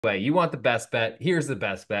Way. You want the best bet. Here's the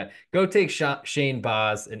best bet. Go take Shane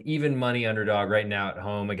Boz, an even money underdog right now at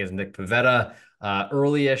home against Nick Pavetta.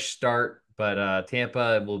 Early-ish start, but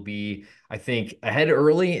Tampa will be, I think, ahead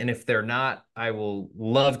early. And if they're not, I will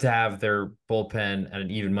love to have their bullpen at an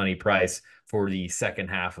even money price for the second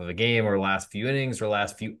half of a game or last few innings or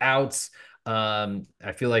last few outs.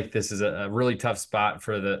 I feel like this is a really tough spot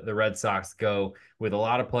for the Red Sox to go with a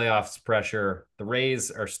lot of playoffs pressure. The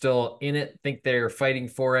Rays are still in it, think they're fighting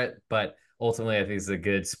for it, but ultimately I think it's a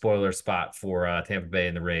good spoiler spot for Tampa Bay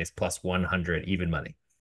and the Rays plus 100 even money.